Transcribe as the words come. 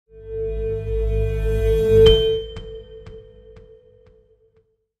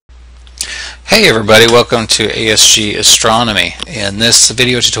Hey everybody, welcome to ASG Astronomy. In this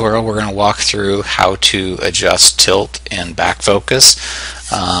video tutorial we're going to walk through how to adjust tilt and back focus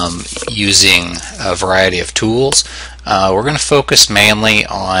using a variety of tools. We're going to focus mainly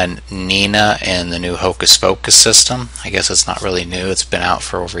on Nina and the new Hocus Focus system. I guess it's not really new, it's been out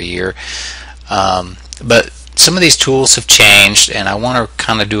for over a year. But some of these tools have changed and I want to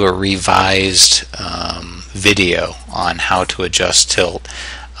kind of do a revised video on how to adjust tilt.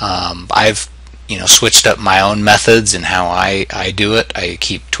 I've switched up my own methods and how I do it. I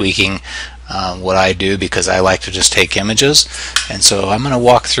keep tweaking what I do because I like to just take images, and so I'm going to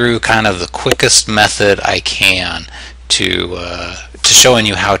walk through kind of the quickest method I can to showing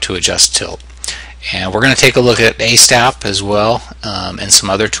you how to adjust tilt. And we're going to take a look at ASTAP as well and some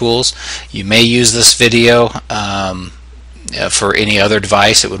other tools. You may use this video for any other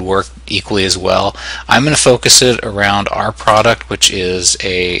device. It would work equally as well. I'm going to focus it around our product, which is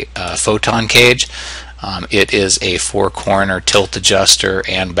a photon cage. It is a four-corner tilt adjuster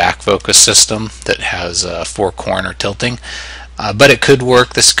and back focus system that has four-corner tilting. But it could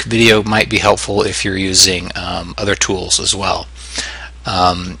work. This video might be helpful if you're using other tools as well.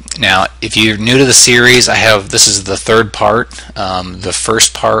 Now, if you're new to the series, this is the third part. The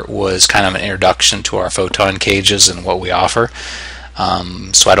first part was kind of an introduction to our photon cages and what we offer,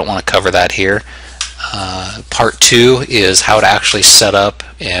 so I don't want to cover that here. Part 2 is how to actually set up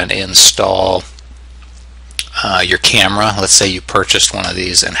and install your camera. Let's say you purchased one of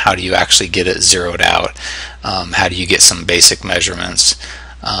these, and how do you actually get it zeroed out? How do you get some basic measurements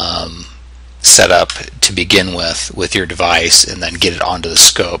set up to begin with your device and then get it onto the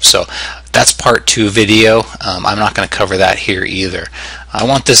scope. So that's part 2 video. I'm not going to cover that here either. I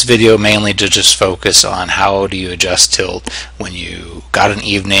want this video mainly to just focus on how do you adjust tilt when you got an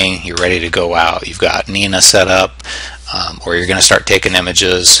evening, you're ready to go out, you've got Nina set up, or you're going to start taking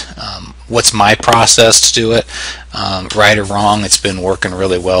images. What's my process to do it? Right or wrong, it's been working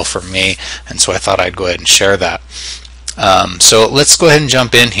really well for me, and so I thought I'd go ahead and share that. So let's go ahead and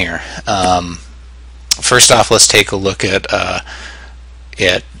jump in here. First off, let's take a look at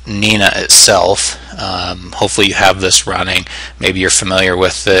Nina itself. Hopefully you have this running. Maybe you're familiar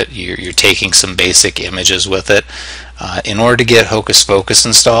with it. You're taking some basic images with it. In order to get Hocus Focus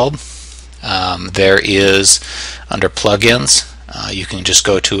installed, there is under plugins. You can just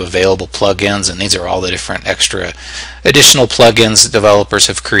go to available plugins, and these are all the different additional plugins that developers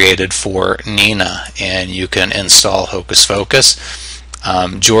have created for Nina, and you can install Hocus Focus.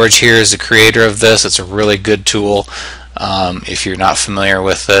 George here is the creator of this. It's a really good tool. If you're not familiar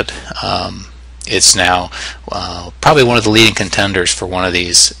with it, it's now probably one of the leading contenders for one of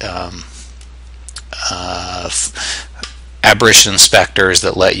these aberration inspectors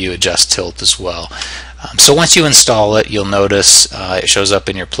that let you adjust tilt as well. So once you install it, you'll notice it shows up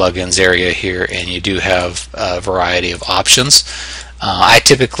in your plugins area here, and you do have a variety of options. I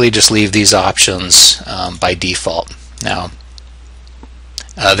typically just leave these options by default. Now,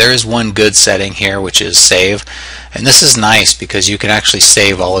 there is one good setting here, which is save, and this is nice because you can actually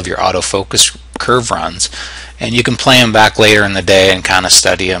save all of your autofocus curve runs, and you can play them back later in the day and kind of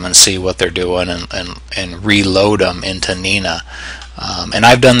study them and see what they're doing and reload them into Nina. And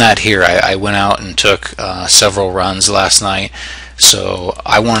I've done that here. I went out and took several runs last night, so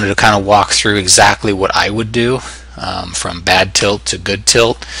I wanted to kind of walk through exactly what I would do from bad tilt to good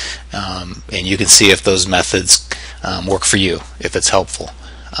tilt, and you can see if those methods work for you, if it's helpful.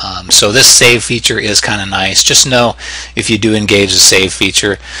 So this save feature is kind of nice. Just know if you do engage the save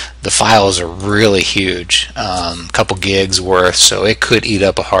feature, the files are really huge, couple gigs worth, so it could eat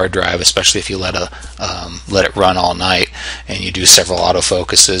up a hard drive, especially if you let it run all night and you do several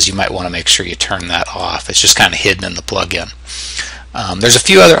autofocuses. You might want to make sure you turn that off. It's just kind of hidden in the plugin. There's a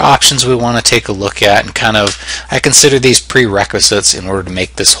few other options we want to take a look at, and I consider these prerequisites in order to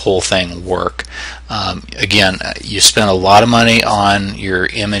make this whole thing work. Again, you spend a lot of money on your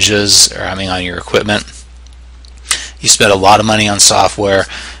images, or on your equipment. You spend a lot of money on software.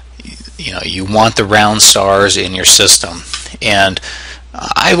 You want the round stars in your system, and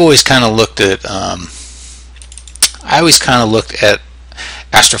I've always kind of looked at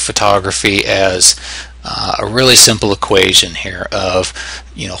astrophotography as a really simple equation here of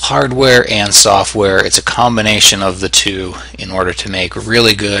hardware and software. It's a combination of the two in order to make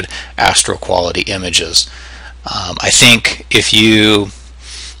really good astro quality images. I think if you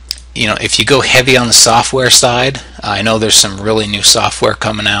go heavy on the software side, I know there's some really new software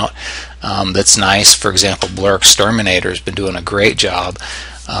coming out that's nice. For example, Blur Exterminator has been doing a great job,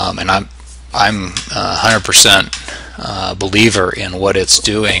 and I'm 100% believer in what it's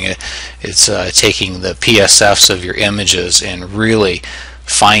doing. It's taking the PSFs of your images and really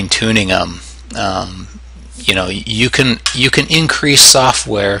fine-tuning them you know, you can increase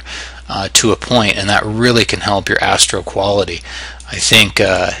software to a point, and that really can help your astro quality. I think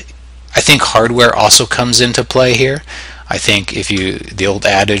hardware also comes into play here. I think the old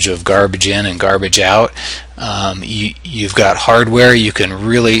adage of garbage in and garbage out, you've got hardware. You can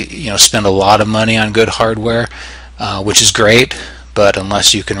really, you know, spend a lot of money on good hardware, which is great. But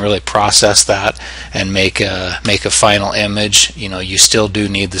unless you can really process that and make a final image, you know, you still do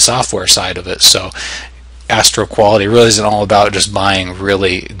need the software side of it. So astro quality really isn't all about just buying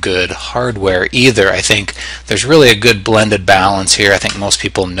really good hardware either. I think there's really a good blended balance here. I think most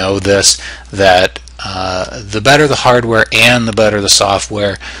people know this, that the better the hardware and the better the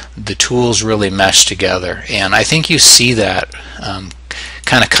software, the tools really mesh together. And I think you see that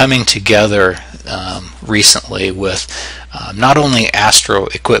kind of coming together recently with not only astro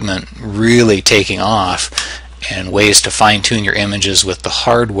equipment really taking off and ways to fine-tune your images with the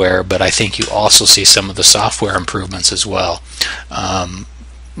hardware, but I think you also see some of the software improvements as well.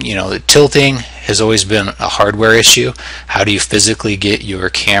 You know, the tilting has always been a hardware issue. How do you physically get your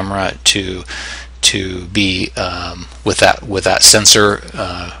camera to be with that sensor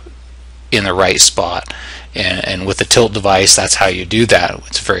in the right spot? And with the tilt device, that's how you do that.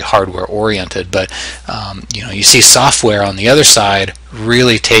 It's very hardware oriented, but you know, you see software on the other side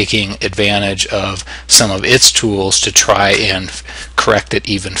really taking advantage of some of its tools to try and correct it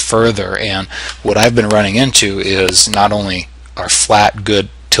even further. And what I've been running into is not only are flat, good,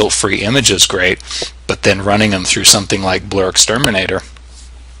 tilt-free images great, but then running them through something like Blur Exterminator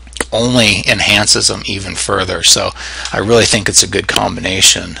only enhances them even further. So I really think it's a good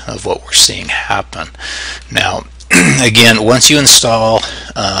combination of what we're seeing happen. Now again, once you install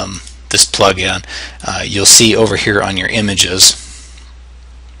this plugin, you'll see over here on your images,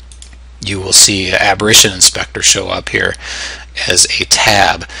 you will see Aberration Inspector show up here as a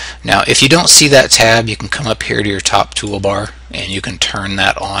tab. Now if you don't see that tab, you can come up here to your top toolbar and you can turn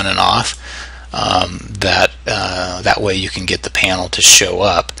that on and off. That way you can get the panel to show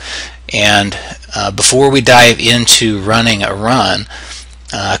up. And before we dive into running a run,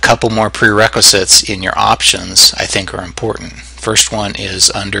 a couple more prerequisites in your options I think are important. First one is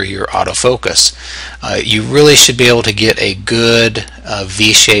under your autofocus. You really should be able to get a good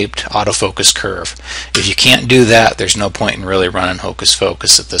V-shaped autofocus curve. If you can't do that, there's no point in really running Hocus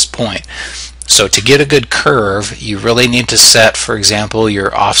Focus at this point. So to get a good curve, you really need to set, for example,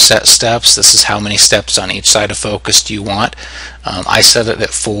 your offset steps. This is how many steps on each side of focus do you want. I set it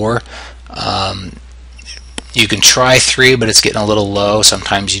at 4. You can try 3, but it's getting a little low.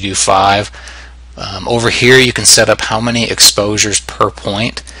 Sometimes you do 5. Over here you can set up how many exposures per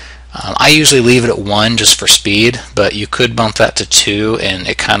point. I usually leave it at 1 just for speed, but you could bump that to 2 and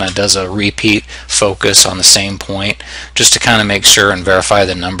it kind of does a repeat focus on the same point just to kind of make sure and verify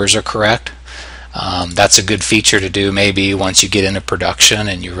the numbers are correct. That's a good feature to do maybe once you get into production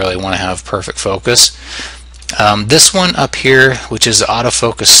and you really want to have perfect focus. This one up here, which is the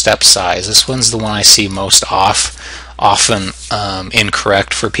autofocus step size, this one's the one I see most often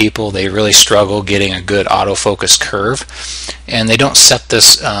incorrect for people. They really struggle getting a good autofocus curve and they don't set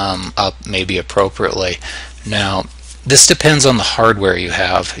this up maybe appropriately. Now this depends on the hardware you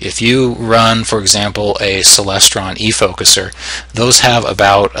have. If you run, for example, a Celestron eFocuser, those have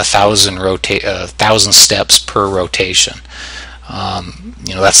about 1,000 steps per rotation.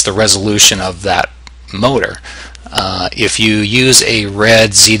 You know, that's the resolution of that motor. If you use a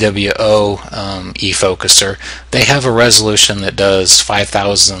red ZWO eFocuser, they have a resolution that does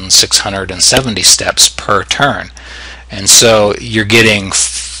 5,670 steps per turn. And so you're getting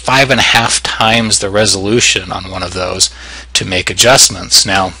 5.5 times the resolution on one of those to make adjustments.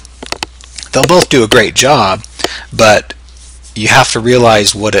 Now they'll both do a great job, but you have to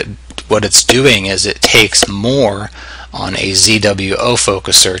realize what it's doing is it takes more on a ZWO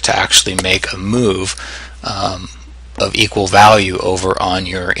focuser to actually make a move of equal value over on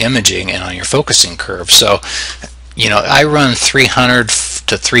your imaging and on your focusing curve. So you know, I run 300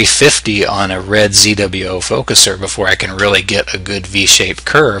 to 350 on a red ZWO focuser before I can really get a good V-shaped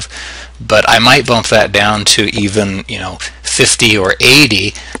curve, but I might bump that down to even, you know, 50 or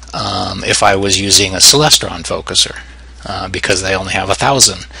 80 if I was using a Celestron focuser because they only have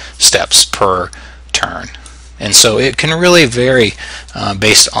 1,000 steps per turn. And so it can really vary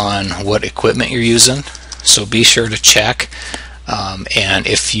based on what equipment you're using, so be sure to check. And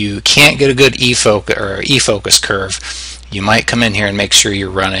if you can't get a good e-focus curve, you might come in here and make sure you're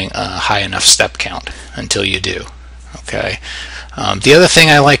running a high enough step count until you do. Okay. The other thing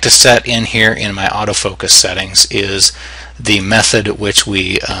I like to set in here in my autofocus settings is the method at which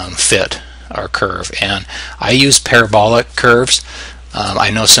we fit our curve, and I use parabolic curves. I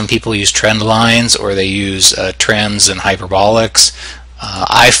know some people use trend lines, or they use trends and hyperbolics.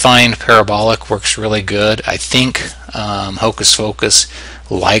 I find parabolic works really good. I think Hocus Focus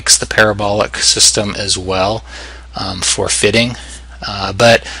likes the parabolic system as well for fitting,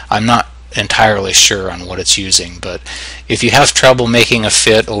 but I'm not entirely sure on what it's using. But if you have trouble making a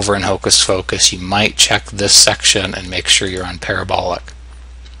fit over in Hocus Focus, you might check this section and make sure you're on parabolic.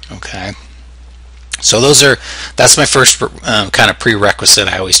 Okay, so that's my first kind of prerequisite.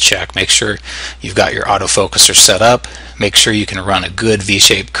 I always check, make sure you've got your autofocuser set up, make sure you can run a good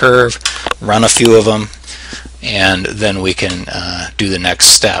V-shaped curve, run a few of them, and then we can do the next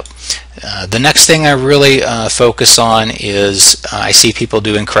step. The next thing I really focus on is, I see people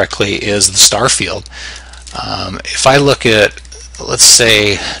doing correctly, is the star field. If I look at, let's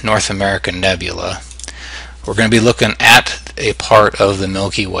say, North American Nebula, we're going to be looking at a part of the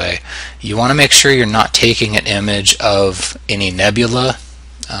Milky Way. You want to make sure you're not taking an image of any nebula,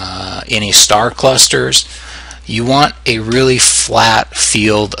 any star clusters. You want a really flat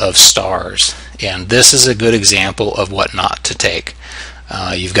field of stars, and this is a good example of what not to take.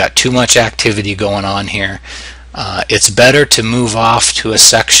 You've got too much activity going on here. It's better to move off to a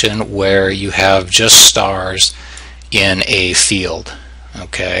section where you have just stars in a field.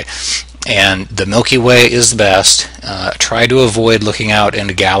 Okay, and the Milky Way is the best. Try to avoid looking out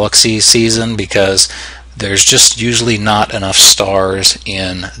into galaxy season, because there's just usually not enough stars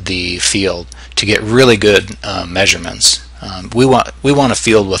in the field to get really good measurements. We want a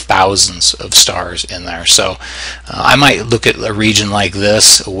field with thousands of stars in there. So I might look at a region like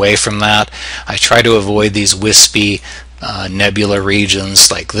this away from that. I try to avoid these wispy nebula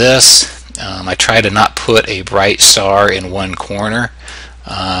regions like this. I try to not put a bright star in one corner.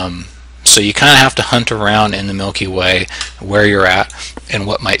 So you kind of have to hunt around in the Milky Way where you're at and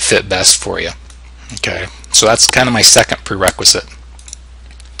what might fit best for you. Okay, so that's kind of my second prerequisite.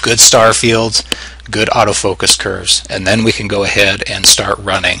 Good star fields, good autofocus curves, and then we can go ahead and start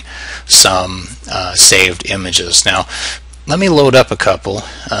running some saved images. Now, let me load up a couple.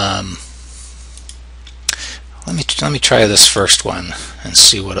 Let me try this first one and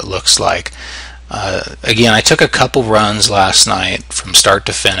see what it looks like. Again, I took a couple runs last night from start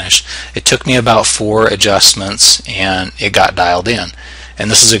to finish. It took me about 4 adjustments and it got dialed in. And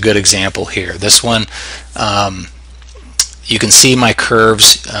this is a good example here. This one, you can see my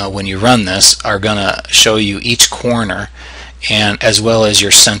curves when you run this are going to show you each corner, and as well as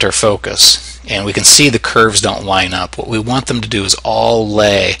your center focus. And we can see the curves don't line up. What we want them to do is all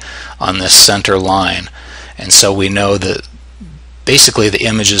lay on this center line. And so we know that basically the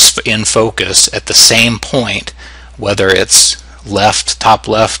image is in focus at the same point, whether it's left, top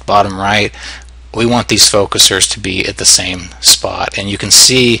left, bottom right. We want these focusers to be at the same spot. And you can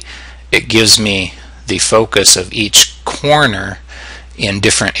see it gives me the focus of each corner in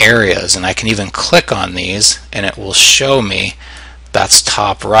different areas, and I can even click on these and it will show me that's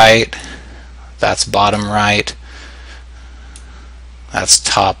top right, that's bottom right, that's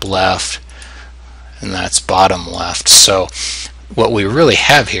top left, and that's bottom left. So what we really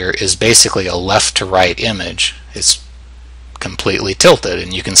have here is basically a left to right image. It's completely tilted,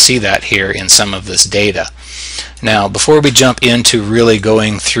 and you can see that here in some of this data. Now, before we jump into really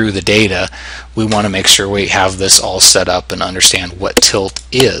going through the data, we want to make sure we have this all set up and understand what tilt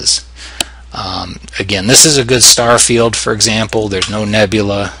is. Again, this is a good star field, for example. There's no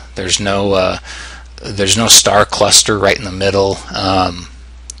nebula, there's no star cluster right in the middle,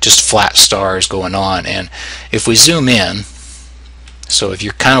 just flat stars going on. And if we zoom in, so if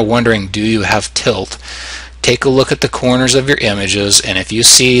you're kind of wondering, do you have tilt, take a look at the corners of your images, and if you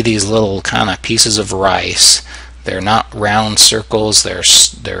see these little kind of pieces of rice, they're not round circles,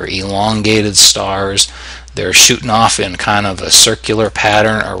 they're elongated stars. They're shooting off in kind of a circular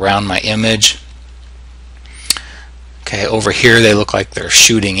pattern around my image. Okay, over here they look like they're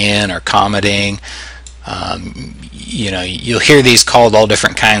shooting in or cometing. You know, you'll hear these called all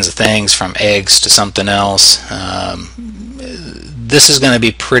different kinds of things, from eggs to something else. This is going to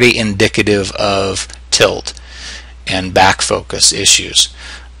be pretty indicative of tilt and back focus issues,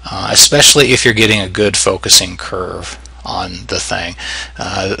 especially if you're getting a good focusing curve on the thing.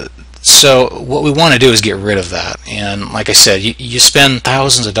 So what we want to do is get rid of that. And like I said, you spend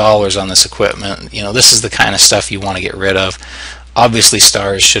thousands of dollars on this equipment. You know, this is the kind of stuff you want to get rid of. Obviously,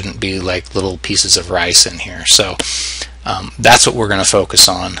 stars shouldn't be like little pieces of rice in here. So that's what we're going to focus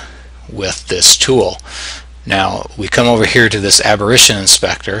on with this tool. Now we come over here to this aberration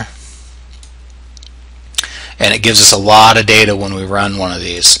inspector, and it gives us a lot of data when we run one of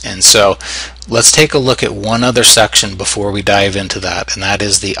these. And so let's take a look at one other section before we dive into that, and that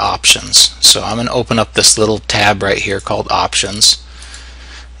is the options. So I'm going to open up this little tab right here called options,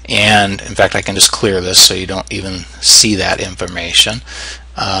 And in fact, I can just clear this so you don't even see that information.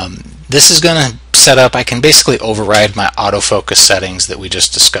 This is going to set up, I can basically override my autofocus settings that we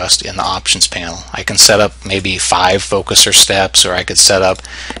just discussed in the options panel. I can set up maybe 5 focuser steps, or I could set up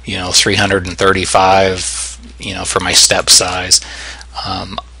 335 for my step size.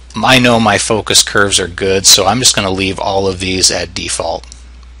 I know my focus curves are good, so I'm just going to leave all of these at default.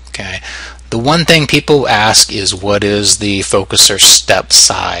 Okay. The one thing people ask is, what is the focuser step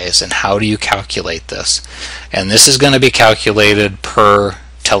size and how do you calculate this? And this is going to be calculated per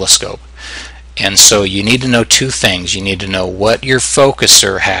telescope. And so you need to know 2 things. You need to know what your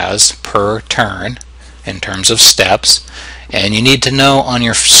focuser has per turn in terms of steps, and you need to know on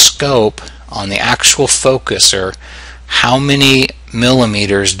your scope, on the actual focuser, how many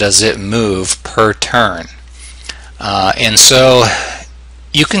millimeters does it move per turn. And so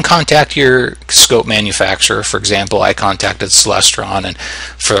you can contact your scope manufacturer. For example, I contacted Celestron, and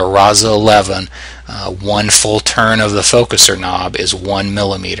for a RASA 11, 1 full turn of the focuser knob is 1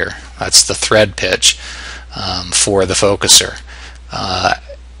 millimeter. That's the thread pitch for the focuser.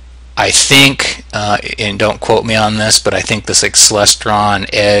 I think, and don't quote me on this, but I think this Celestron,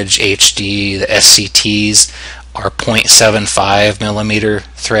 Edge, HD, the SCTs are 0.75 millimeter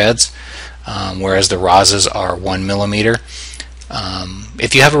threads, whereas the RASAs are 1 millimeter.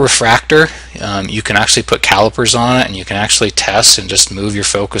 If you have a refractor, you can actually put calipers on it, and you can actually test and just move your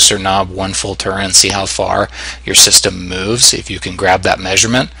focuser knob 1 full turn and see how far your system moves if you can grab that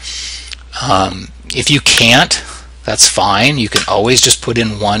measurement. If you can't, that's fine. You can always just put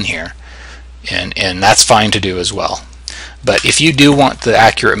in 1 here, and that's fine to do as well. But if you do want the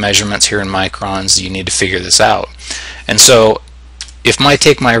accurate measurements here in microns, you need to figure this out. And so if I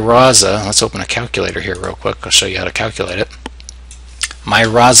take my RASA, let's open a calculator here real quick. I'll show you how to calculate it. My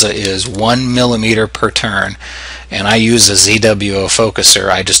RASA is 1 millimeter per turn, and I use a ZWO focuser.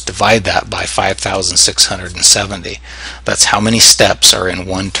 I just divide that by 5,670. That's how many steps are in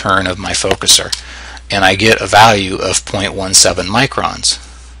 1 turn of my focuser, and I get a value of 0.17 microns.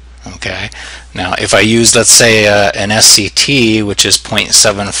 Okay. Now, if I use, let's say, an SCT, which is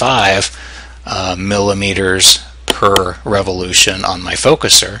 0.75 millimeters per revolution on my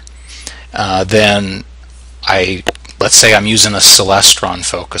focuser, then let's say I'm using a Celestron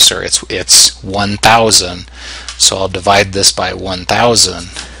focuser. It's 1,000, so I'll divide this by 1,000.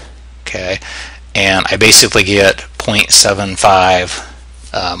 Okay, and I basically get 0.75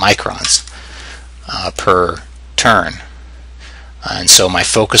 microns per turn. And so my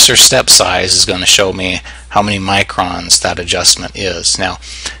focuser step size is going to show me how many microns that adjustment is. Now,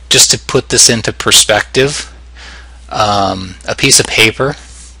 just to put this into perspective, a piece of paper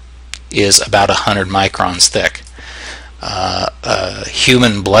is about 100 microns thick. A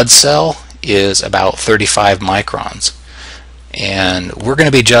human blood cell is about 35 microns. And we're going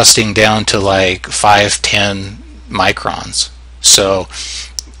to be adjusting down to like 5-10 microns. So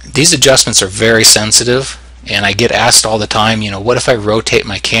these adjustments are very sensitive. And I get asked all the time, what if I rotate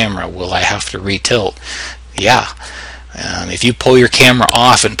my camera? Will I have to retilt? Yeah. If you pull your camera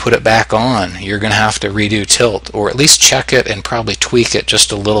off and put it back on, you're going to have to redo tilt, or at least check it and probably tweak it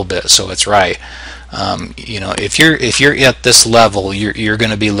just a little bit so it's right. If you're at this level, you're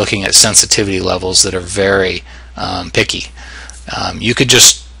going to be looking at sensitivity levels that are very picky. You could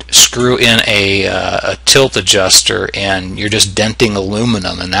just screw in a tilt adjuster and you're just denting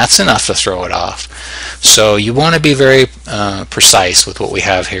aluminum, and that's enough to throw it off. So you want to be very precise with what we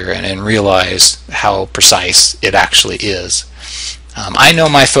have here, and realize how precise it actually is. I know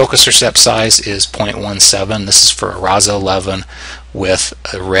my focuser step size is 0.17. This is for a RASA 11 with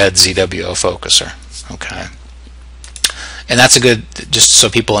a red ZWO focuser. Okay. And that's a good, just so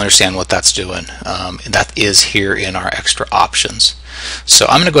people understand what that's doing. That is here in our extra options. So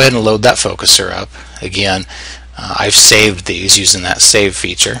I'm going to go ahead and load that focuser up. Again, I've saved these using that save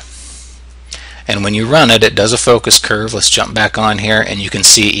feature. And when you run it, it does a focus curve. Let's jump back on here, and you can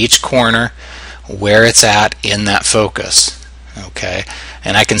see each corner where it's at in that focus. Okay,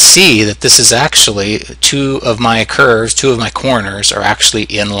 and I can see that this is actually 2 of my curves, 2 of my corners are actually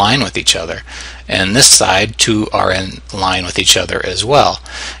in line with each other, and this side 2 are in line with each other as well.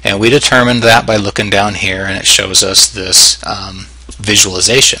 And we determined that by looking down here, and it shows us this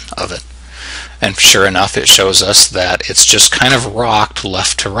visualization of it. And sure enough, it shows us that it's just kind of rocked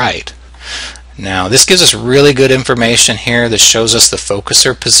left to right. Now, this gives us really good information here. This shows us the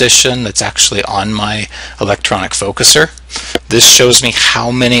focuser position that's actually on my electronic focuser. This shows me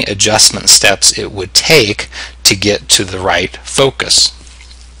how many adjustment steps it would take to get to the right focus.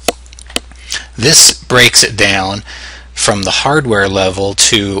 This breaks it down from the hardware level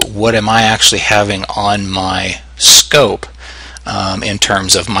to what am I actually having on my scope in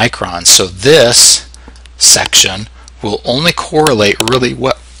terms of microns. So this section will only correlate really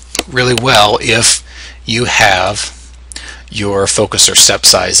well if you have your focus or step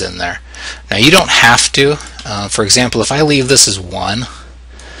size in there. Now you don't have to. For example, if I leave this as 1,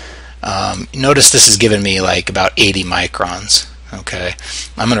 notice this is giving me like about 80 microns. Okay,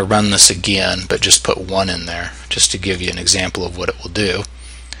 I'm going to run this again, but just put 1 in there just to give you an example of what it will do.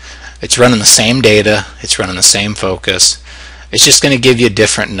 It's running the same data, it's running the same focus, it's just going to give you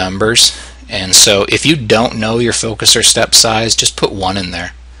different numbers. And so if you don't know your focus or step size, just put 1 in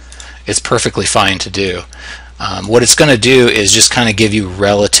there. It's perfectly fine to do. What it's going to do is just kind of give you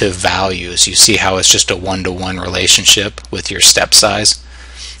relative values. You see how it's just a 1-to-1 relationship with your step size?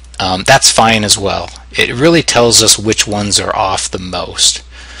 That's fine as well. It really tells us which ones are off the most.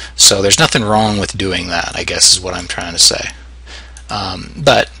 So there's nothing wrong with doing that, I guess is what I'm trying to say.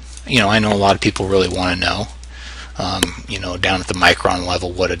 But I know a lot of people really want to know, down at the micron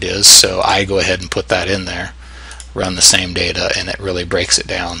level what it is. So I go ahead and put that in there, run the same data, and it really breaks it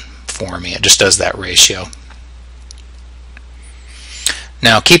down for me. It just does that ratio.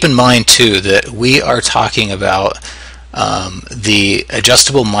 Now keep in mind too that we are talking about the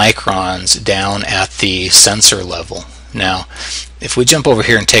adjustable microns down at the sensor level. Now if we jump over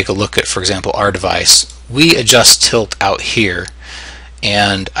here and take a look at, for example, our device, we adjust tilt out here,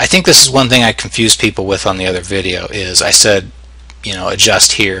 and I think this is one thing I confused people with on the other video. Is I said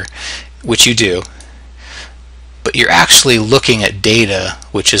adjust here, which you do, but you're actually looking at data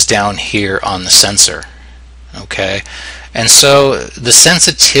which is down here on the sensor. Okay, and so the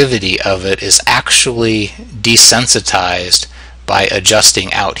sensitivity of it is actually desensitized by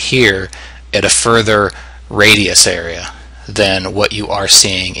adjusting out here at a further radius area than what you are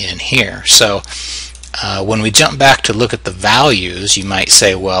seeing in here. So when we jump back to look at the values, you might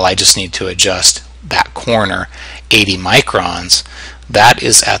say, well, I just need to adjust that corner 80 microns. That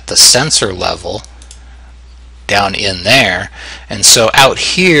is at the sensor level down in there, and so out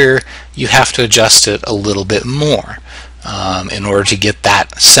here you have to adjust it a little bit more in order to get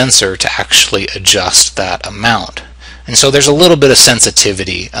that sensor to actually adjust that amount. And so there's a little bit of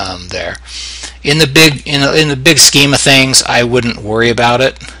sensitivity there. In the big scheme of things, I wouldn't worry about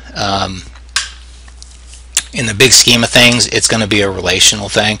it. In the big scheme of things, it's going to be a relational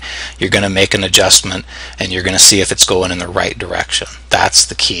thing. You're going to make an adjustment and you're going to see if it's going in the right direction. That's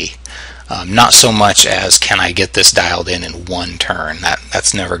the key. Not so much as can I get this dialed in one turn.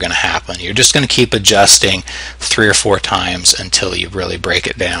 That's never going to happen. You're just going to keep adjusting 3 or 4 times until you really break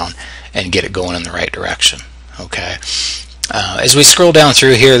it down and get it going in the right direction. Okay. As we scroll down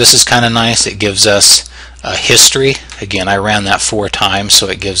through here, this is kind of nice. It gives us a history. Again, I ran that 4 times, so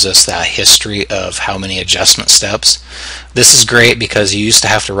it gives us that history of how many adjustment steps. This is great because you used to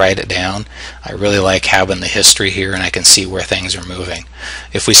have to write it down. I really like having the history here, and I can see where things are moving.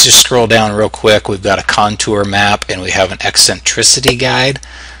 If we just scroll down real quick, we've got a contour map and we have an eccentricity guide.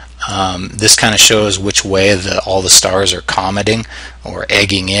 This kind of shows which way all the stars are cometing or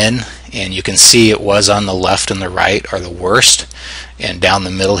egging in, and you can see it was on the left and the right are the worst, and down the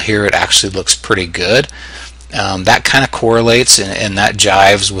middle here it actually looks pretty good. That kind of correlates and that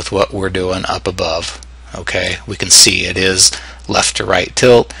jives with what we're doing up above. Okay, we can see it is left to right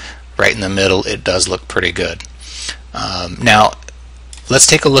tilt, right in the middle. It does look pretty good. Now let's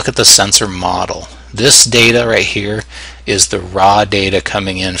take a look at the sensor model. This data right here is the raw data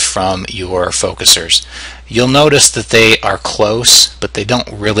coming in from your focusers. You'll notice that they are close, but they don't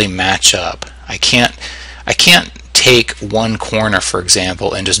really match up. I can't take one corner, for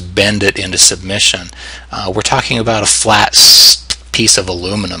example, and just bend it into submission. We're talking about a flat piece of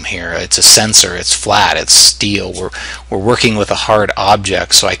aluminum here. It's a sensor, it's flat, it's steel. We're working with a hard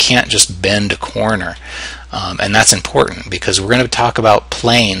object, so I can't just bend a corner. And that's important because we're going to talk about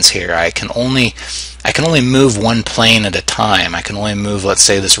planes here. I can only move one plane at a time. I can only move, let's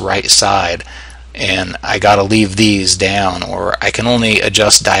say, this right side, and I got to leave these down, or I can only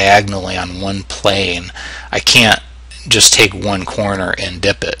adjust diagonally on one plane. I can't just take one corner and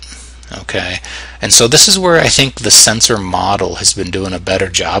dip it. Okay, and so this is where I think the sensor model has been doing a better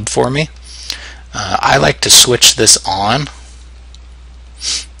job for me. I like to switch this on,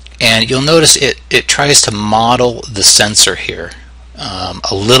 and you'll notice it tries to model the sensor here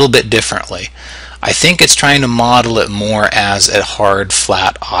a little bit differently. I think it's trying to model it more as a hard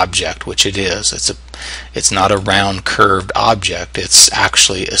flat object, which it is. It's not a round curved object. It's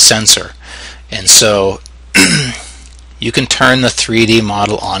actually a sensor, and so you can turn the 3D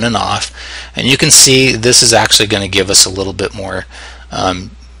model on and off, and you can see this is actually going to give us a little bit more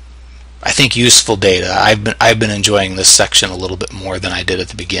I think useful data. I've been enjoying this section a little bit more than I did at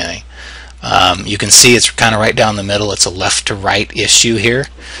the beginning. You can see it's kind of right down the middle. It's a left to right issue here,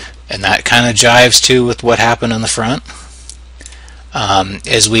 and that kind of jives too with what happened in the front.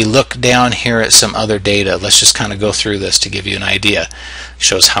 As we look down here at some other data, let's just kind of go through this to give you an idea. It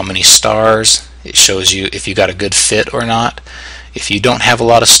shows how many stars. It shows you if you got a good fit or not. If you don't have a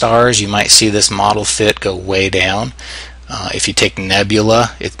lot of stars, you might see this model fit go way down. If you take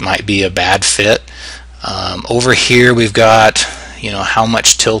nebula, it might be a bad fit. Over here we've got how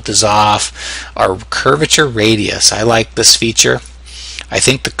much tilt is off. Our curvature radius, I like this feature. I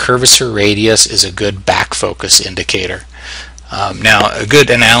think the curvature radius is a good back focus indicator. Now a good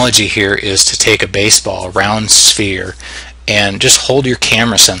analogy here is to take a baseball, a round sphere, and just hold your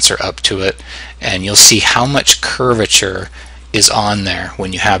camera sensor up to it, and you'll see how much curvature is on there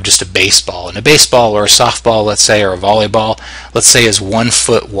when you have just a baseball. And a baseball or a softball, let's say, or a volleyball, let's say, is 1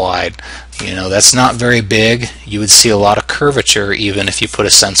 foot wide. That's not very big. You would see a lot of curvature even if you put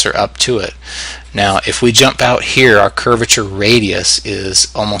a sensor up to it. Now if we jump out here, our curvature radius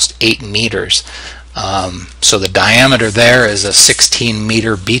is almost 8 meters. So the diameter there is a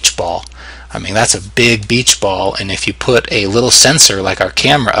 16-meter beach ball. I mean, that's a big beach ball, and if you put a little sensor like our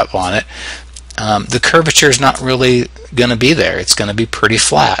camera up on it, the curvature is not really going to be there. It's going to be pretty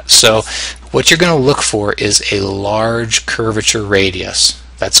flat. So what you're going to look for is a large curvature radius.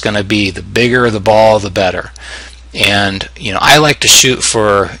 That's going to be the bigger the ball, the better. And I like to shoot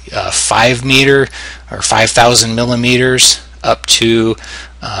for 5 meter or 5,000 millimeters up to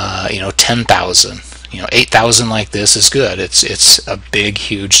 10,000. 8,000 like this is good. It's a big,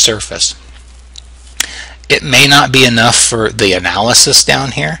 huge surface. It may not be enough for the analysis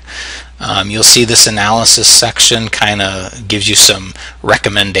down here. You'll see this analysis section kind of gives you some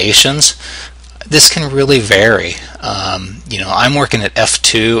recommendations. This can really vary. I'm working at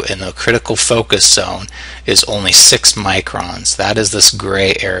f2, and the critical focus zone is only 6 microns. That is this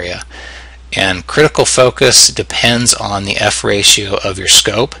gray area. And critical focus depends on the f ratio of your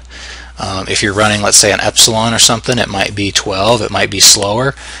scope. If you're running, let's say, an epsilon or something, it might be 12. It might be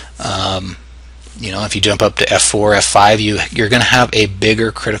slower. If you jump up to f4, f5, you're going to have a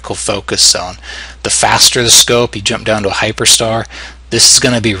bigger critical focus zone. The faster the scope, you jump down to a hyperstar, this is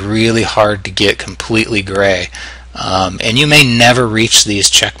going to be really hard to get completely gray. And you may never reach these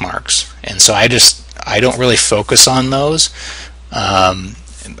check marks. And so I don't really focus on those.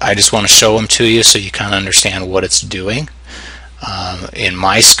 I just want to show them to you so you kind of understand what it's doing. In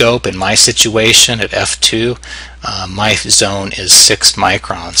my scope, in my situation at f2, my zone is 6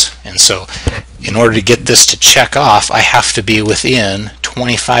 microns, and so in order to get this to check off, I have to be within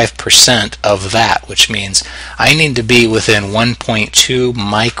 25% of that, which means I need to be within 1.2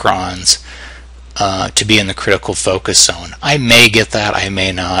 microns to be in the critical focus zone. I may get that, I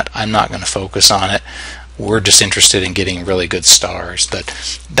may not. I'm not going to focus on it. We're just interested in getting really good stars, but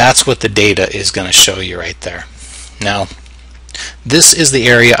that's what the data is going to show you right there. Now, this is the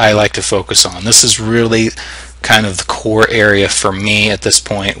area I like to focus on. This is really kind of the core area for me at this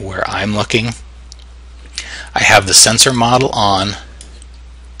point where I'm looking. I have the sensor model on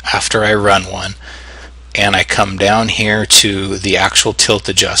after I run one, and I come down here to the actual tilt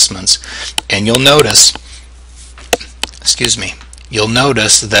adjustments, and you'll notice, you'll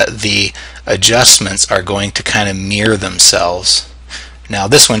notice that the adjustments are going to kind of mirror themselves. Now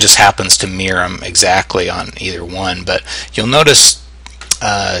this one just happens to mirror them exactly on either one, but you'll notice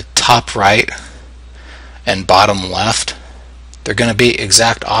top right and bottom left, they're going to be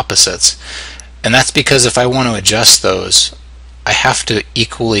exact opposites. And that's because if I want to adjust those, I have to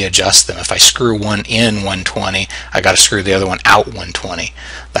equally adjust them. If I screw one in 120, I got to screw the other one out 120.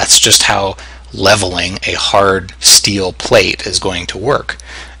 That's just how leveling a hard steel plate is going to work.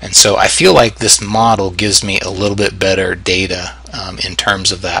 And so I feel like this model gives me a little bit better data in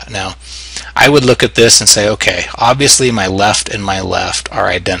terms of that. Now, I would look at this and say, okay, obviously my left and my left are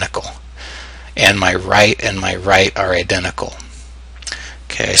identical, and my right are identical.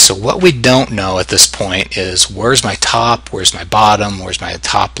 Okay, so what we don't know at this point is where's my top, where's my bottom, where's my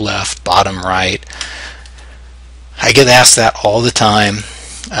top left, bottom right. I get asked that all the time,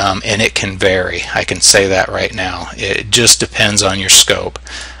 and it can vary. I can say that right now. It just depends on your scope.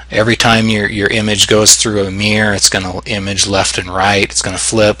 Every time your image goes through a mirror, it's going to image left and right. It's going to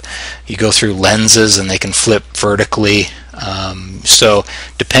flip. You go through lenses and they can flip vertically. So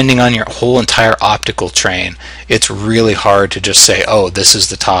depending on your whole entire optical train, it's really hard to just say, oh, this is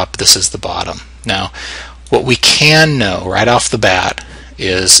the top, this is the bottom. Now, what we can know right off the bat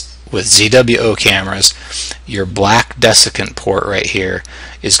is with ZWO cameras, your black desiccant port right here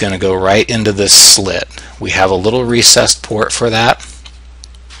is going to go right into this slit. We have a little recessed port for that.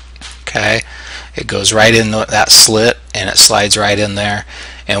 Okay, it goes right in that slit and it slides right in there,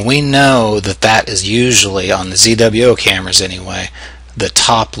 And we know that that is usually, on the ZWO cameras anyway, the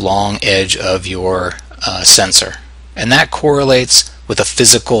top long edge of your sensor. And that correlates with a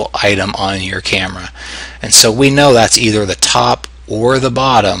physical item on your camera. And so we know that's either the top or the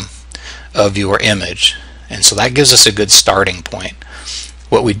bottom of your image. And so that gives us a good starting point.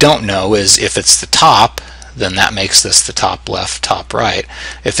 What we don't know is if it's the top, then that makes this the top left, top right.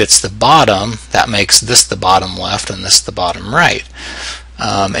 If it's the bottom, that makes this the bottom left and this the bottom right.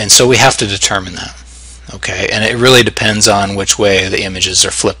 And so we have to determine that. Okay, and it really depends on which way the images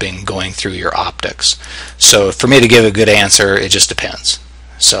are flipping going through your optics. So for me to give a good answer, it just depends.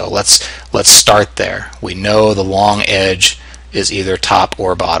 So let's start there. We know the long edge is either top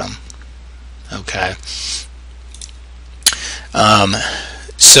or bottom. Okay.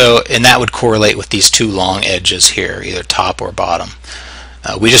 And that would correlate with these two long edges here, either top or bottom.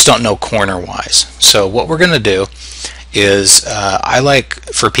 We just don't know corner-wise. So what we're going to do is I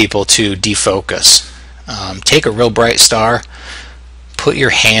like for people to defocus. Take a real bright star, put your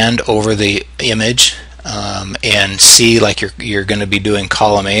hand over the image, and see like you're going to be doing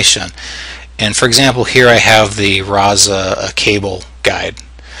collimation. And for example, here I have the RASA cable guide,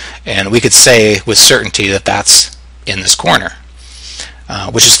 and we could say with certainty that that's in this corner,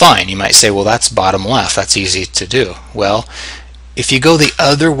 which is fine. You might say, well, that's bottom left. That's easy to do. Well, if you go the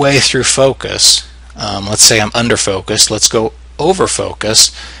other way through focus, let's say I'm under focus, let's go over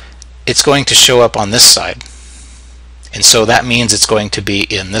focus, it's going to show up on this side. And so that means it's going to be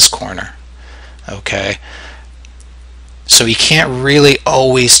in this corner. Okay? So you can't really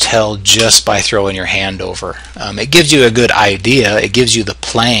always tell just by throwing your hand over. It gives you a good idea. It gives you the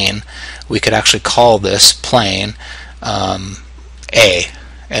plane. We could actually call this plane A.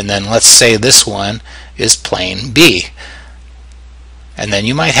 And then let's say this one is plane B. And then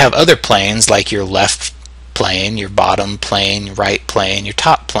you might have other planes like your left plane, your bottom plane, your right plane, your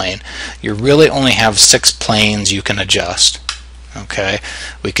top plane. You really only have 6 planes you can adjust. Okay,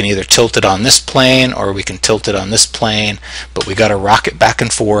 we can either tilt it on this plane or we can tilt it on this plane, but we got to rock it back and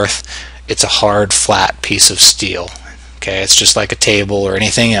forth. It's a hard, flat piece of steel. Okay, it's just like a table or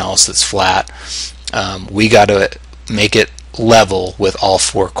anything else that's flat. We got to make it level with all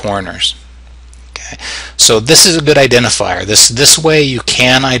 4 corners. Okay, so this is a good identifier. This way you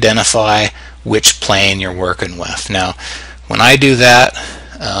can identify which plane you're working with. Now, when I do that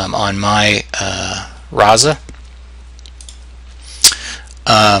on my RASA,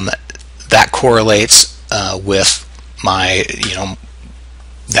 that correlates with my,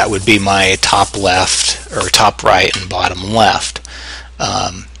 that would be my top left or top right and bottom left.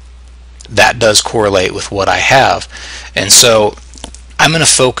 That does correlate with what I have. And so I'm going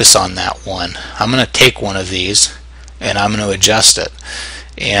to focus on that one. I'm going to take one of these and I'm going to adjust it.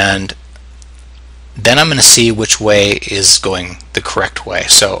 And then I'm going to see which way is going the correct way.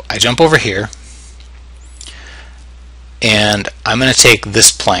 So I jump over here and I'm going to take this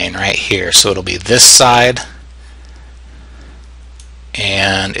plane right here. So it'll be this side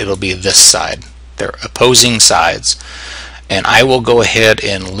and it'll be this side. They're opposing sides. And I will go ahead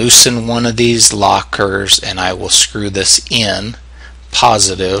and loosen one of these lockers and I will screw this in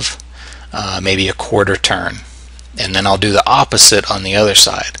positive, maybe a quarter turn. And then I'll do the opposite on the other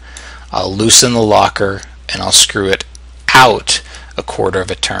side. I'll loosen the locker and I'll screw it out a quarter of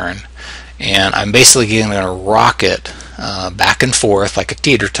a turn. And I'm basically going to rock it back and forth like a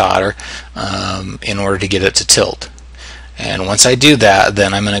teeter-totter in order to get it to tilt. And once I do that,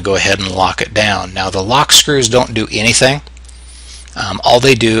 then I'm going to go ahead and lock it down. Now the lock screws don't do anything. All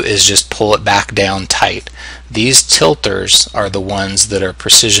they do is just pull it back down tight. These tilters are the ones that are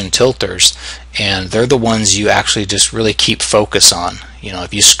precision tilters, and they're the ones you actually just really keep focus on.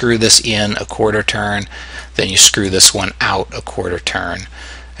 If you screw this in a quarter turn, then you screw this one out a quarter turn,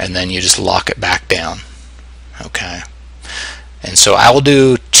 and then you just lock it back down. Okay. And so I'll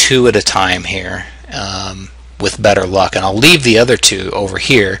do 2 at a time here with better luck, and I'll leave the other 2 over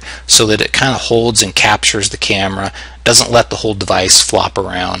here so that it kind of holds and captures the camera, doesn't let the whole device flop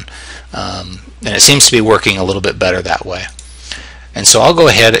around, and it seems to be working a little bit better that way. And so I'll go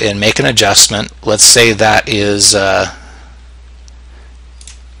ahead and make an adjustment. Let's say that is I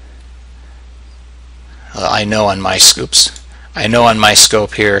know on my scope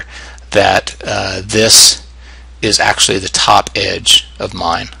here that this is actually the top edge of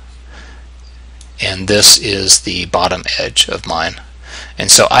mine, and this is the bottom edge of mine.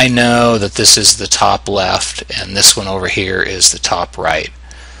 And so I know that this is the top left and this one over here is the top right.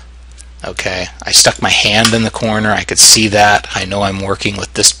 Okay, I stuck my hand in the corner. I could see that. I know I'm working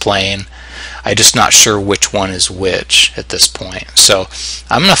with this plane. I'm just not sure which one is which at this point. So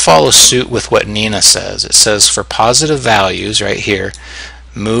I'm going to follow suit with what Nina says. It says for positive values right here,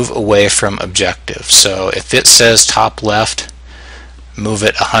 move away from objective. So if it says top left, move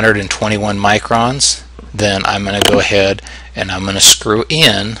it 121 microns, then I'm going to go ahead and I'm going to screw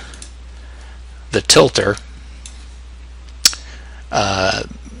in the tilter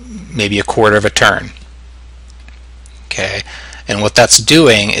maybe a quarter of a turn. Okay, and what that's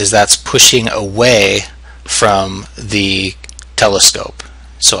doing is that's pushing away from the telescope.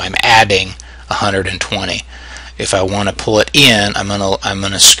 So I'm adding 120. If I want to pull it in, I'm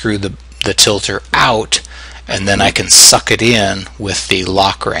gonna screw the tilter out, and then I can suck it in with the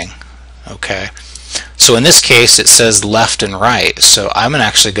lock ring. Okay, so in this case it says left and right, so I'm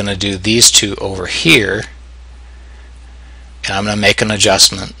actually going to do these two over here, and I'm going to make an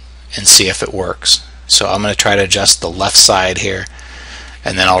adjustment and see if it works. So I'm going to try to adjust the left side here,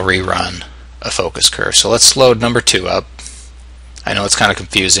 and then I'll rerun a focus curve. So let's load number 2 up. I know it's kind of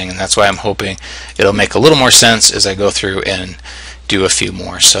confusing, and that's why I'm hoping it'll make a little more sense as I go through and do a few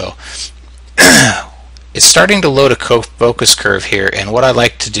more. So it's starting to load a focus curve here, and what I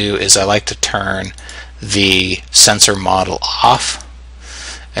like to do is I like to turn the sensor model off,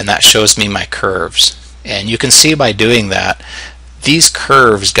 and that shows me my curves. And you can see by doing that, these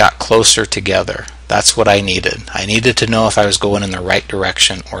curves got closer together. That's what I needed. I needed to know if I was going in the right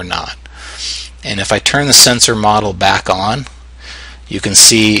direction or not. And if I turn the sensor model back on, you can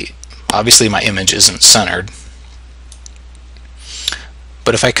see obviously my image isn't centered.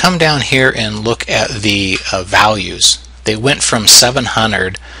 But if I come down here and look at the values, they went from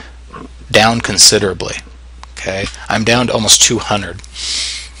 700 down considerably. Okay, I'm down to almost 200.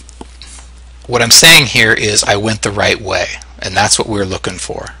 What I'm saying here is I went the right way, and that's what we're looking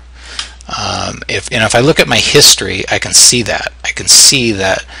for. If I look at my history, I can see that. I can see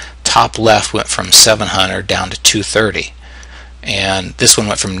that top left went from 700 down to 230, and this one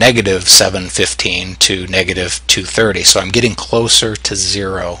went from negative 715 to negative 230. So I'm getting closer to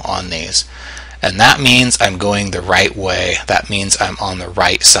 0 on these, and that means I'm going the right way. That means I'm on the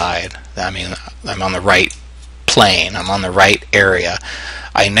right side. That means I'm on the right plane. I'm on the right area.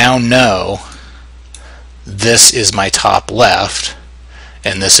 I now know this is my top left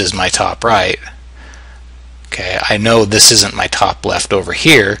and this is my top right. Okay, I know this isn't my top left over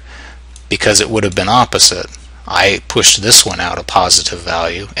here because it would have been opposite. I pushed this one out a positive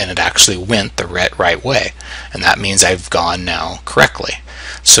value and it actually went the right way, and that means I've gone now correctly.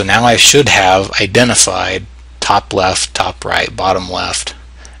 So now I should have identified top left, top right, bottom left,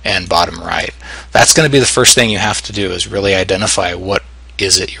 and bottom right. That's going to be the first thing you have to do, is really identify what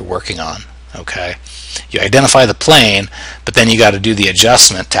is it you're working on. Okay, you identify the plane, but then you got to do the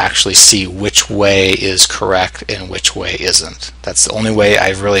adjustment to actually see which way is correct and which way isn't. That's the only way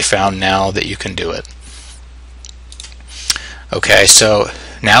I've really found now that you can do it. Okay, so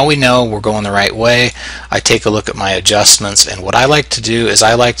now we know we're going the right way. I take a look at my adjustments, and what I like to do is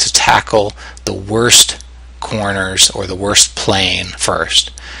I like to tackle the worst corners or the worst plane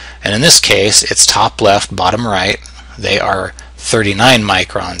first. And in this case, it's top left, bottom right. They are 39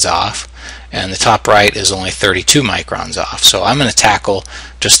 microns off, and the top right is only 32 microns off. So I'm going to tackle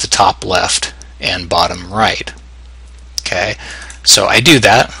just the top left and bottom right. Okay, so I do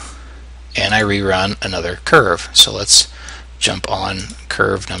that, and I rerun another curve. So let's jump on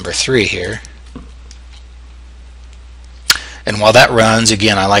curve number 3 here. And while that runs,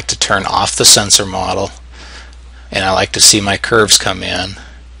 again, I like to turn off the sensor model, and I like to see my curves come in,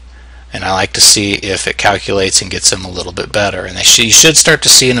 and I like to see if it calculates and gets them a little bit better. And you should start to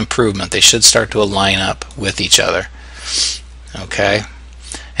see an improvement. They should start to align up with each other. Okay,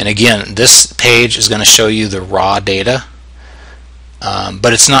 and again, this page is going to show you the raw data,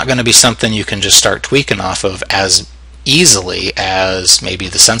 but it's not going to be something you can just start tweaking off of as easily as maybe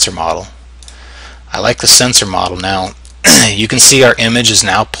the sensor model. I like the sensor model. Now you can see our image is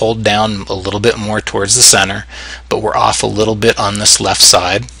now pulled down a little bit more towards the center, but we're off a little bit on this left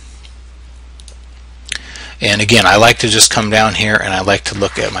side. And again, I like to just come down here and I like to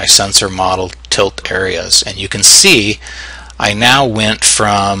look at my sensor model tilt areas, and you can see I now went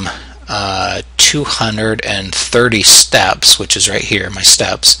from 230 steps, which is right here, my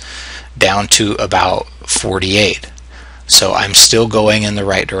steps, down to about 48. So I'm still going in the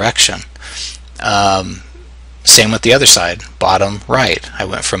right direction. Same with the other side, bottom right. I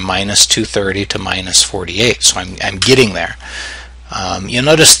went from minus 230 to minus 48, so I'm getting there. You'll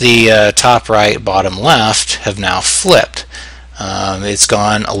notice the top right, bottom left have now flipped. It's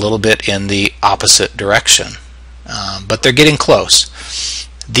gone a little bit in the opposite direction, but they're getting close.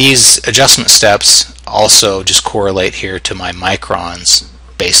 These adjustment steps also just correlate here to my microns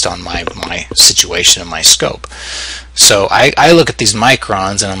based on my situation and my scope. So I look at these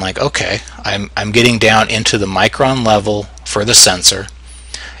microns and I'm like, okay, I'm getting down into the micron level for the sensor,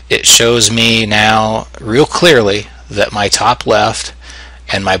 it shows me now real clearly that my top left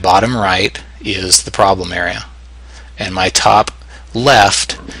and my bottom right is the problem area, and my top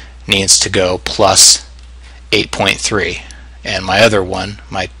left needs to go plus 8.3, and my other one,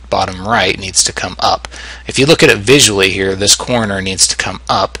 my bottom right, needs to come up. If you look at it visually here, this corner needs to come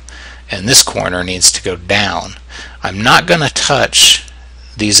up and this corner needs to go down. I'm not going to touch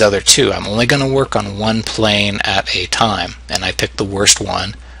these other two. I'm only going to work on one plane at a time, and I pick the worst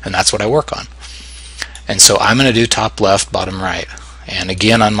one, and that's what I work on. And so I'm going to do top left, bottom right, and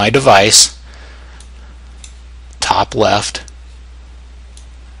again on my device, top left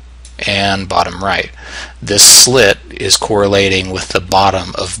and bottom right. This slit is correlating with the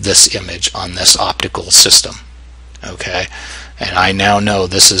bottom of this image on this optical system. Okay, and I now know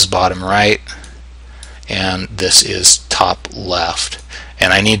this is bottom right and this is top left,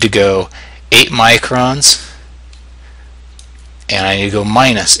 and I need to go 8 microns and I need to go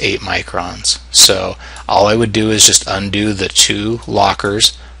minus 8 microns. So all I would do is just undo the 2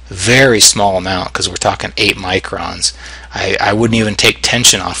 lockers, very small amount because we're talking 8 microns. I wouldn't even take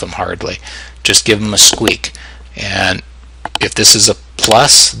tension off them hardly, just give them a squeak. And if this is a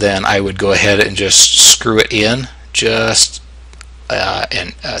plus, then I would go ahead and just screw it in just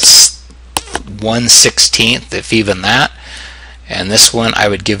 1/16, if even that. And this one I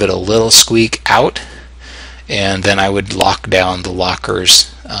would give it a little squeak out, and then I would lock down the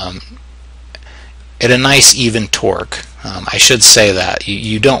lockers at a nice even torque. I should say that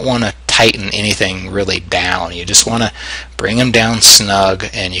you don't want to tighten anything really down. You just want to bring them down snug,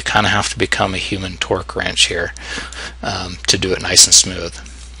 and you kind of have to become a human torque wrench here to do it nice and smooth.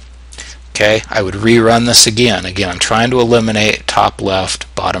 Okay, I would rerun this again. Again, I'm trying to eliminate top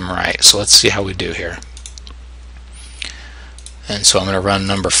left, bottom right. So let's see how we do here. And so I'm going to run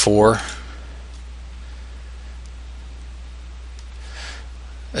number 4.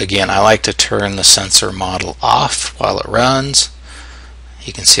 Again, I like to turn the sensor model off while it runs.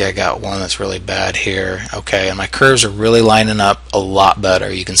 You can see I got one that's really bad here. Okay, and my curves are really lining up a lot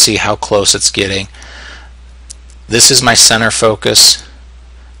better. You can see how close it's getting. This is my center focus.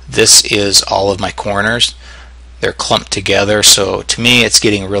 This is all of my corners. They're clumped together, so to me it's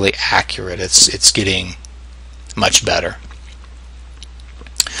getting really accurate. It's getting much better.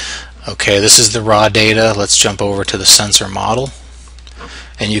 Okay, this is the raw data. Let's jump over to the sensor model.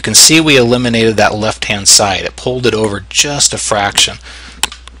 And you can see we eliminated that left-hand side. It pulled it over just a fraction.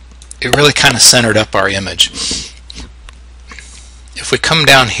 It really kind of centered up our image. If we come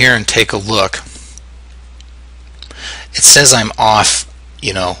down here and take a look, it says I'm off,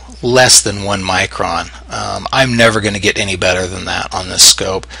 less than 1 micron. I'm never going to get any better than that on this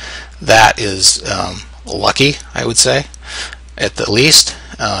scope. That is lucky, I would say, at the least.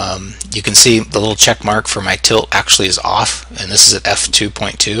 You can see the little check mark for my tilt actually is off, and this is at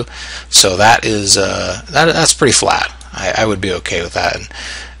f2.2, so that is that's pretty flat. I would be okay with that, and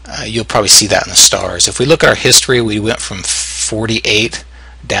you'll probably see that in the stars. If we look at our history, we went from 48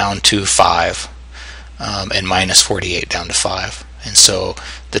 down to 5, and minus 48 down to 5, and so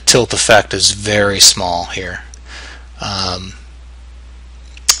the tilt effect is very small here.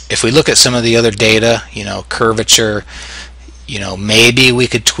 If we look at some of the other data, curvature, maybe we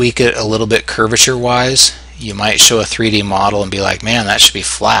could tweak it a little bit curvature wise. You might show a 3D model and be like, man, that should be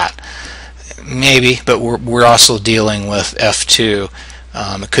flat. Maybe, but we're also dealing with f2.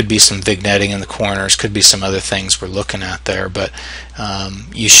 It could be some vignetting in the corners, could be some other things we're looking at there, but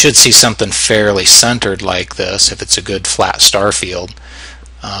you should see something fairly centered like this if it's a good flat star field.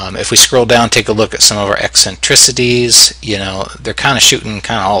 If we scroll down, take a look at some of our eccentricities, they're kind of shooting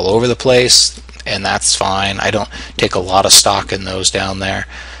kind of all over the place, and that's fine. I don't take a lot of stock in those down there.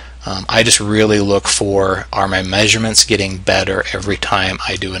 I just really look for, are my measurements getting better every time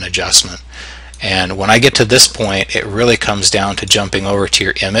I do an adjustment? And when I get to this point, it really comes down to jumping over to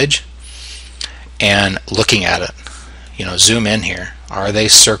your image and looking at it. Zoom in here. Are they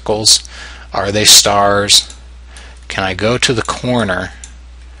circles? Are they stars? Can I go to the corner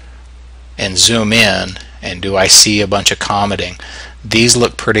and zoom in, and do I see a bunch of cometing? These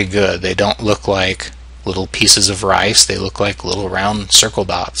look pretty good. They don't look like little pieces of rice. They look like little round circle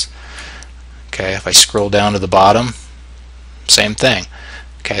dots. Okay, if I scroll down to the bottom, same thing.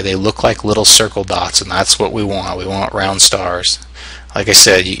 Okay, they look like little circle dots, and that's what we want. We want round stars. Like I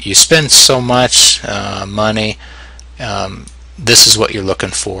said, you spend so much money. This is what you're looking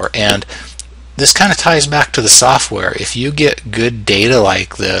for, and this kind of ties back to the software. If you get good data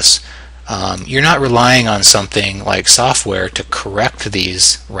like this, you're not relying on something like software to correct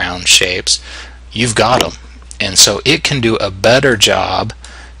these round shapes. You've got them, and so it can do a better job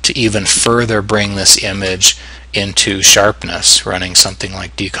to even further bring this image into sharpness running something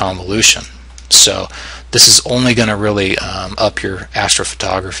like deconvolution. So this is only going to really up your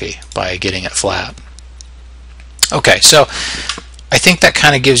astrophotography by getting it flat. Okay, so I think that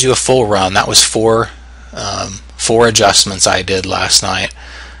kind of gives you a full run. That was four adjustments I did last night.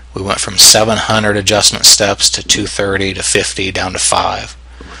 We went from 700 adjustment steps to 230 to 50 down to 5.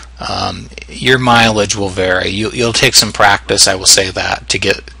 Your mileage will vary. You'll take some practice, I will say that, to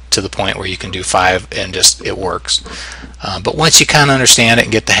get to the point where you can do 5 and just it works. But once you kind of understand it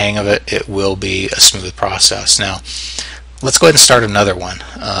and get the hang of it, it will be a smooth process. Now, let's go ahead and start another one.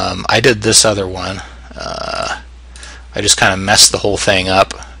 I did this other one. I just kind of messed the whole thing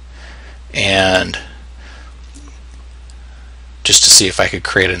up, and just to see if I could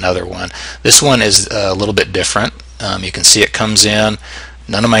create another one. This one is a little bit different. You can see it comes in.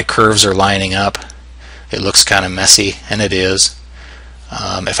 None of my curves are lining up. It looks kind of messy, and it is.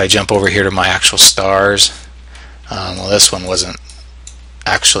 If I jump over here to my actual stars, well, this one wasn't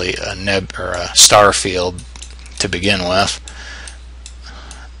actually a a star field to begin with.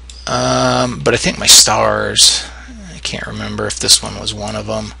 But I think my stars, I can't remember if this one was one of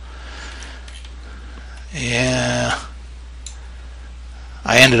them. Yeah,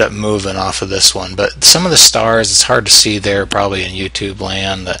 I ended up moving off of this one, but some of the stars, it's hard to see there probably in YouTube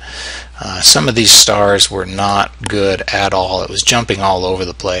land, that some of these stars were not good at all. It was jumping all over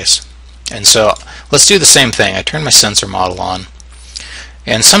the place. And so let's do the same thing. I turn my sensor model on,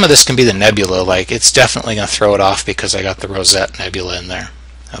 and some of this can be the nebula. Like, it's definitely going to throw it off because I got the Rosette Nebula in there.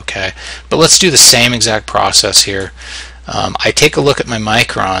 Okay, but let's do the same exact process here. I take a look at my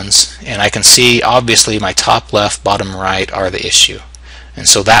microns, and I can see obviously my top left, bottom right are the issue. And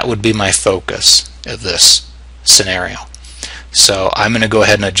so that would be my focus of this scenario. So I'm going to go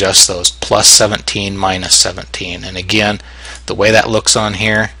ahead and adjust those, plus 17, minus 17. And again, the way that looks on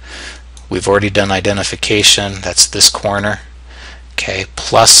here, we've already done identification. That's this corner. Okay,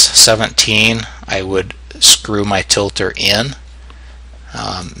 plus 17, I would screw my tilter in.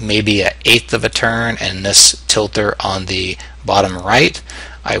 Maybe an eighth of a turn, and this tilter on the bottom right,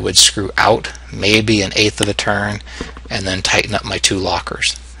 I would screw out maybe an eighth of a turn, and then tighten up my two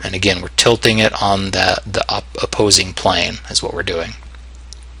lockers. And again, we're tilting it on the opposing plane is what we're doing.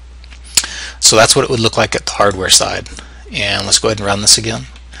 So that's what it would look like at the hardware side. And let's go ahead and run this again.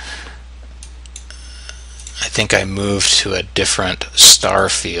 I think I moved to a different star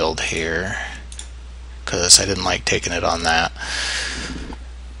field here because I didn't like taking it on that.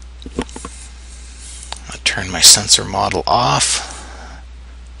 I'll turn my sensor model off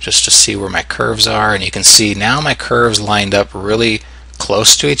just to see where my curves are, and you can see now my curves lined up really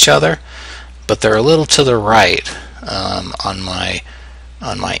close to each other, but they're a little to the right on my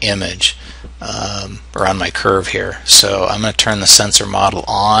image or on my curve here. So I'm going to turn the sensor model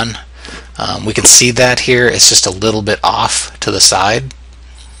on. We can see that here. It's just a little bit off to the side,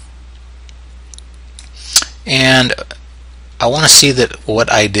 and I want to see that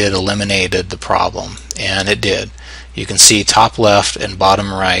what I did eliminated the problem, and it did. You can see top left and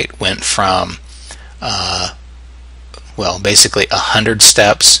bottom right went from well, basically 100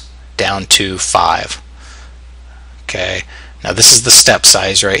 steps down to 5. Okay, now this is the step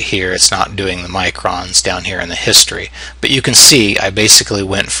size right here. It's not doing the microns down here in the history, but you can see I basically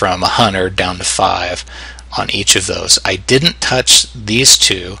went from 100 down to 5 on each of those. I didn't touch these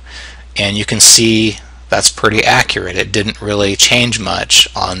two, and you can see that's pretty accurate. It didn't really change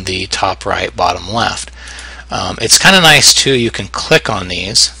much on the top right, bottom left. It's kind of nice too, you can click on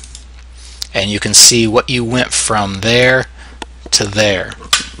these and you can see what you went from there to there.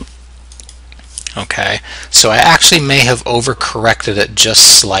 Okay, so I actually may have overcorrected it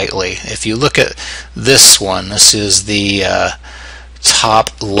just slightly. If you look at this one, this is the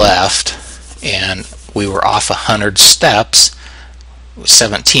top left, and we were off 100 steps,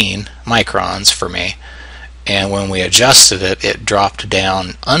 17 microns for me, and when we adjusted it, it dropped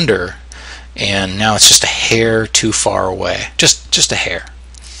down under, and now it's just a hair too far away, just a hair.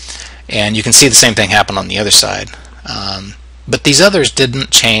 And you can see the same thing happen on the other side. But these others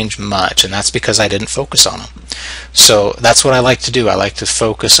didn't change much, and that's because I didn't focus on them. So that's what I like to do. I like to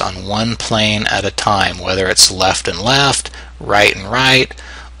focus on one plane at a time, whether it's left and left, right and right,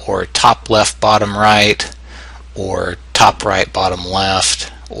 or top left, bottom right, or top right, bottom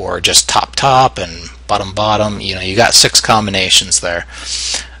left, or just top top and bottom bottom. You know, you got 6 combinations there.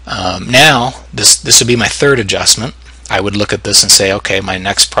 Now this would be my third adjustment. I would look at this and say, okay, my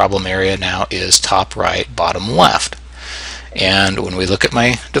next problem area now is top right, bottom left. And when we look at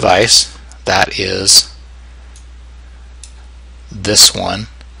my device, that is this one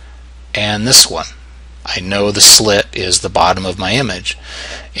and this one. I know the slit is the bottom of my image,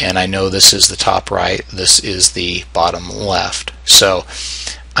 and I know this is the top right, this is the bottom left. So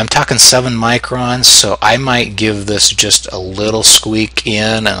I'm talking 7 microns, so I might give this just a little squeak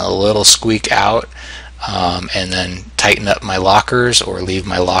in and a little squeak out, and then tighten up my lockers, or leave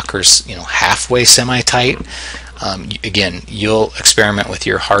my lockers, halfway semi-tight. Again, you'll experiment with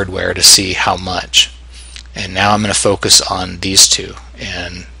your hardware to see how much. And now I'm going to focus on these two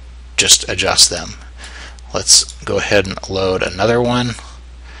and just adjust them. Let's go ahead and load another one.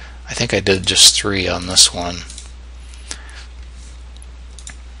 I think I did just 3 on this one.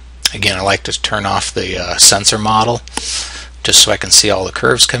 Again, I like to turn off the sensor model just so I can see all the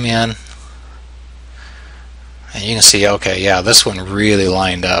curves come in. And you can see, okay, yeah, this one really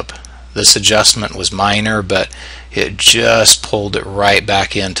lined up. This adjustment was minor, but it just pulled it right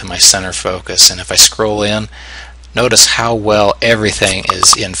back into my center focus. And if I scroll in, notice how well everything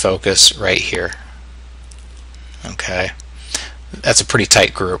is in focus right here. Okay, that's a pretty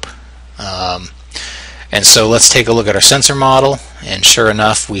tight group. And so let's take a look at our sensor model, and sure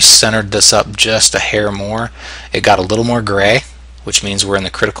enough, we centered this up just a hair more. It got a little more gray, which means we're in the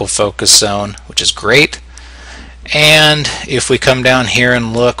critical focus zone, which is great. And if we come down here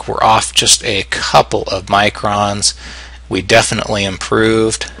and look, we're off just a couple of microns. We definitely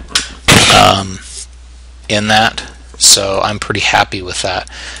improved in that, so I'm pretty happy with that.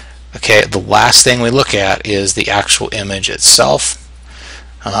 Okay, the last thing we look at is the actual image itself.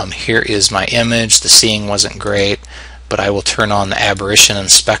 Here is my image. The seeing wasn't great, but I will turn on the aberration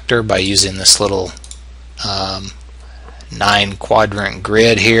inspector by using this little 9-quadrant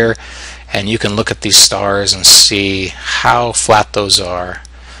grid here, and you can look at these stars and see how flat those are.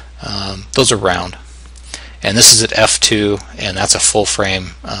 Those are round, and this is at f2, and that's a full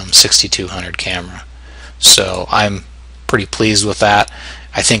frame 6200 camera. So I'm pretty pleased with that.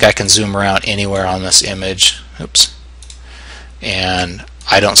 I think I can zoom around anywhere on this image. Oops. And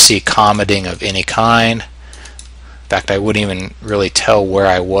I don't see commenting of any kind. In fact, I wouldn't even really tell where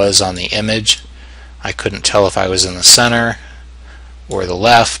I was on the image. I couldn't tell if I was in the center or the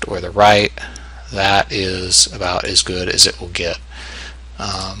left or the right. That is about as good as it will get.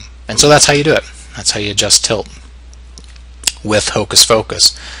 And so that's how you do it. That's how you adjust tilt with Hocus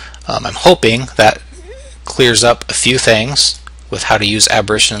Focus. I'm hoping that clears up a few things with how to use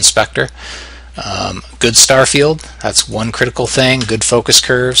aberration inspector. Good star field, that's one critical thing. Good focus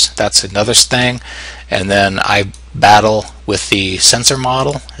curves, that's another thing. And then I battle with the sensor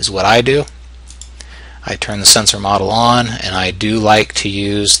model is what I do. I turn the sensor model on, and I do like to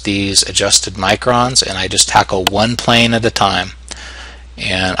use these adjusted microns, and I just tackle one plane at a time.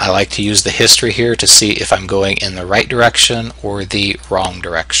 And I like to use the history here to see if I'm going in the right direction or the wrong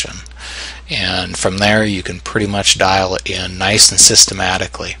direction. And from there you can pretty much dial it in nice and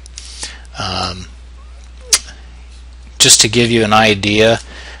systematically. Just to give you an idea,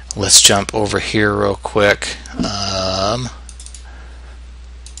 let's jump over here real quick.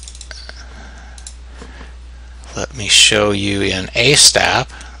 Let me show you in ASTAP.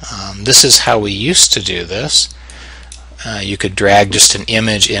 This is how we used to do this. You could drag just an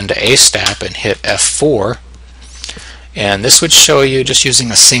image into ASTAP and hit F4, and this would show you, just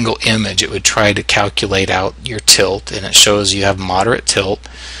using a single image, it would try to calculate out your tilt, and it shows you have moderate tilt.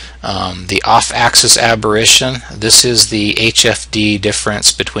 The off-axis aberration, this is the HFD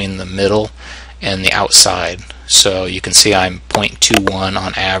difference between the middle and the outside. So you can see I'm 0.21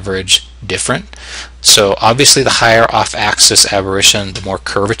 on average different. So obviously the higher off-axis aberration, the more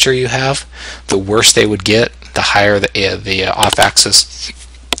curvature you have, the worse they would get, the higher the off-axis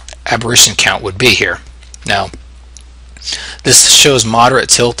aberration count would be here. Now, this shows moderate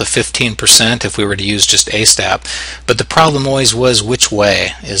tilt of 15% if we were to use just ASTAP, but the problem always was which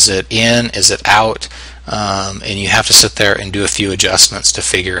way. Is it in? Is it out? And you have to sit there and do a few adjustments to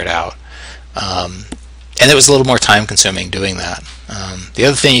figure it out. And it was a little more time consuming doing that. The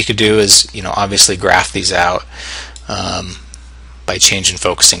other thing you could do is, obviously graph these out by changing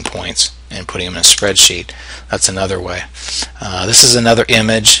focusing points and putting them in a spreadsheet. That's another way. This is another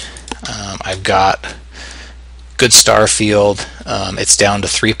image. I've got good star field. It's down to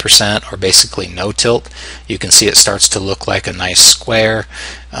 3%, or basically no tilt. You can see it starts to look like a nice square.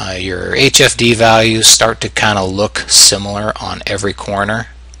 Your HFD values start to kind of look similar on every corner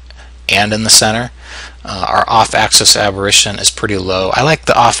and in the center. Our off-axis aberration is pretty low. I like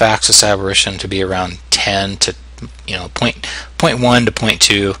the off-axis aberration to be around 10 to 0.1 to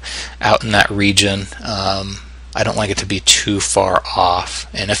 0.2, out in that region. I don't like it to be too far off,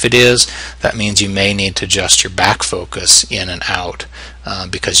 and if it is, that means you may need to adjust your back focus in and out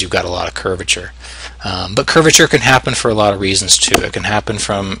because you've got a lot of curvature. But curvature can happen for a lot of reasons too. It can happen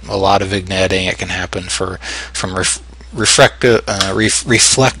from a lot of vignetting. It can happen from reflective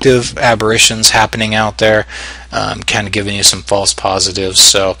aberrations happening out there, kind of giving you some false positives.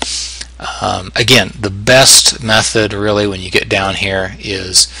 So again, the best method really when you get down here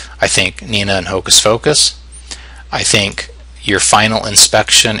is, I think, Nina and Hocus Focus. I think your final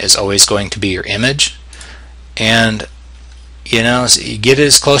inspection is always going to be your image, and you know, so you get it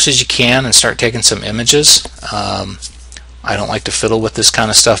as close as you can and start taking some images. I don't like to fiddle with this kind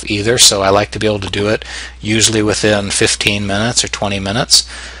of stuff either, so I like to be able to do it usually within 15 minutes or 20 minutes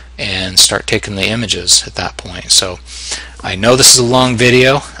and start taking the images at that point. So I know this is a long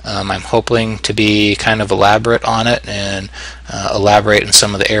video. I'm hoping to be kind of elaborate on it and elaborate in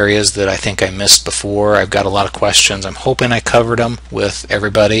some of the areas that I think I missed before. I've got a lot of questions. I'm hoping I covered them with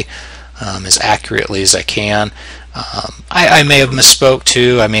everybody as accurately as I can. I may have misspoke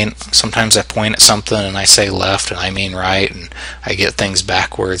too. I mean, sometimes I point at something and I say left and I mean right, and I get things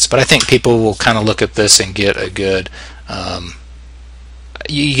backwards. But I think people will kind of look at this and get a good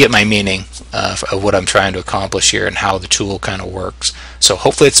you get my meaning of what I'm trying to accomplish here and how the tool kind of works. So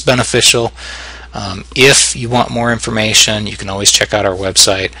hopefully it's beneficial. If you want more information, you can always check out our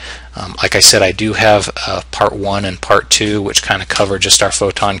website. Like I said, I do have part 1 and part 2, which kind of cover just our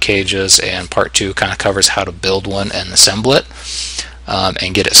photon cages, and part 2 kind of covers how to build one and assemble it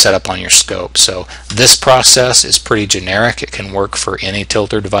and get it set up on your scope. So this process is pretty generic. It can work for any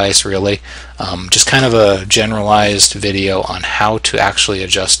tilter device really. Just kind of a generalized video on how to actually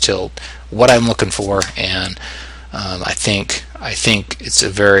adjust tilt, what I'm looking for, and I think it's a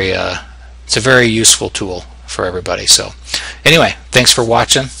very useful tool for everybody. So anyway, thanks for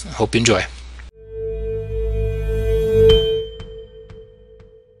watching. I hope you enjoy.